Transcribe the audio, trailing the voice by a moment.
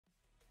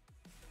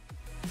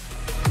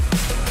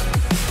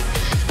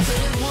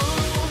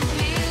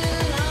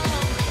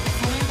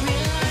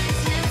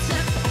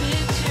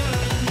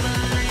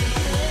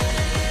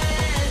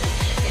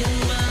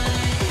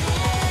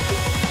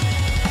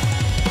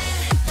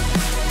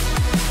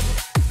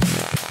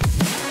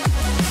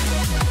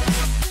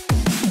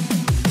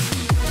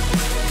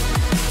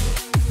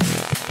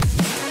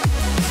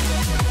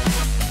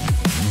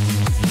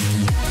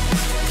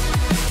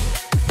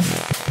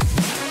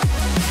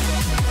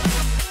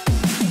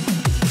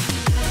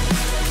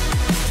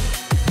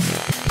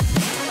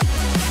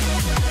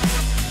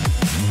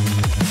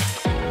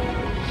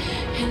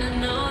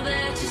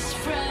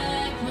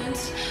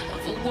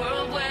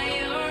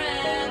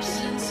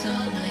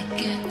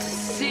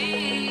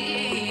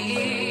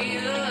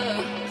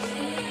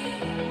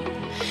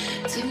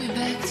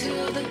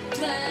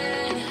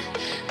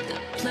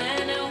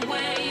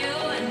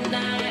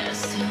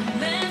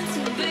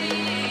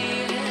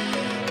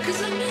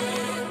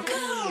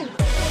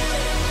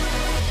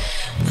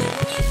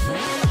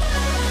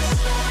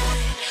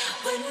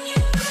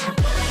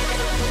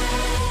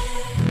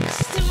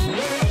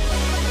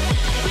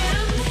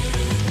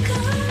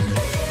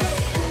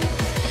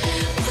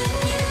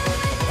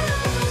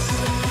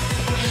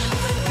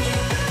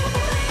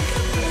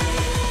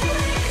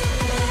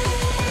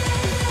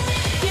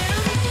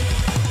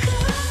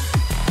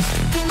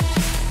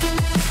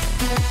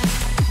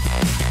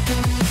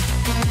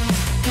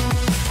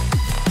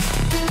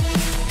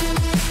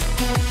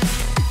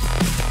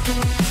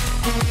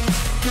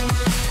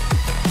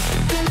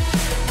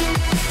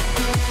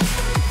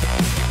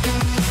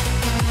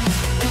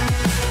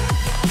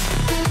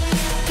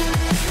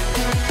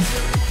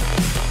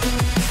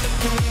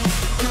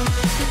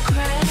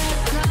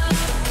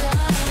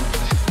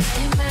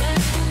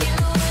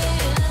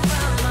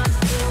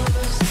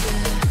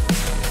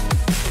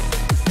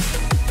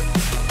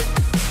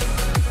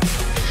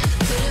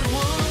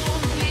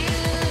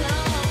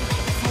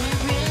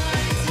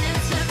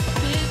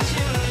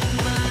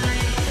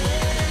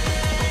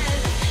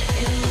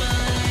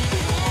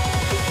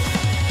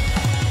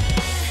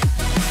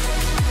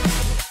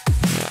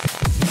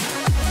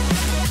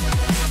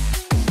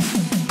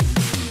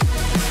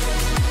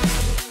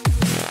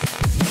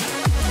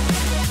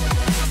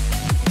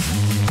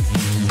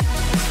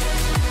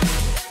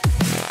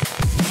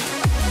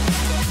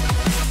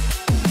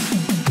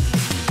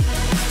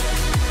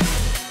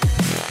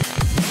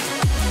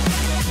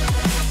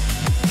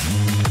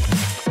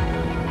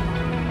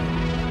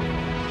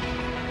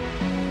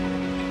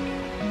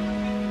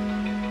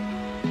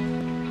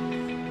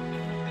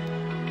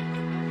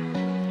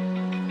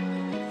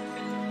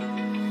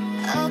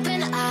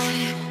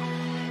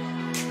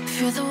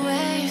Feel the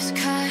waves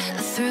cut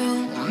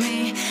through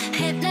me,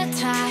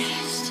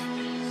 hypnotized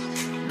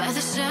by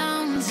the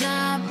sounds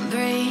I'm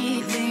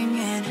breathing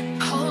in.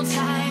 Hold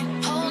tight,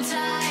 hold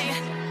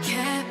tight,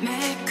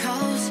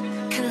 chemicals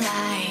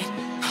collide.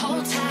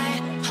 Hold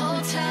tight,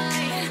 hold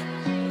tight,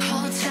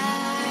 hold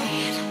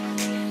tight.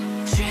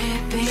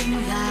 Dripping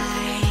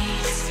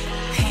lights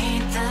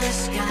paint the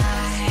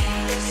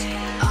skies,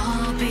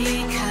 all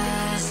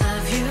because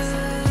of you.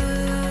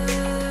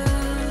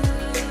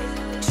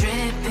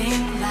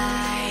 Dripping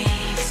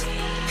lights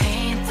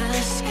paint the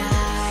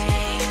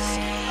skies,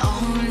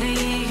 only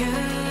you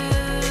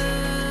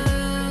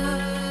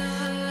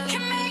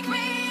can make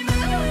me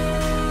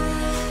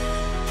move.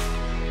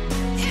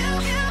 You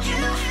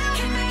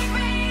can make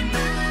me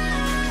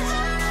move.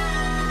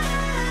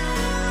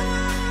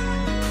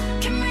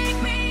 Can make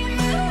me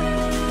move.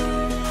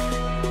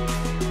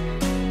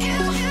 You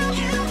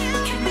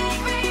can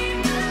make me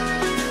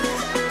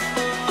move.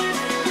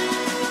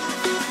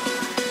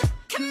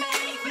 Can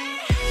make me.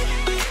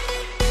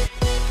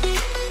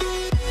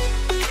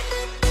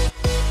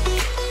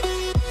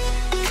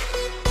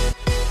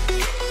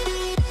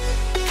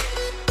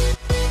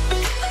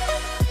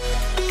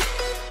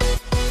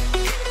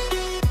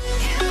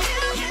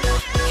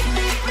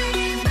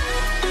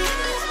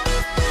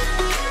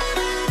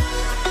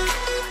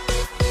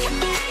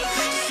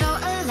 So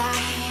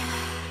alive,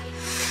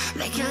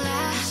 make your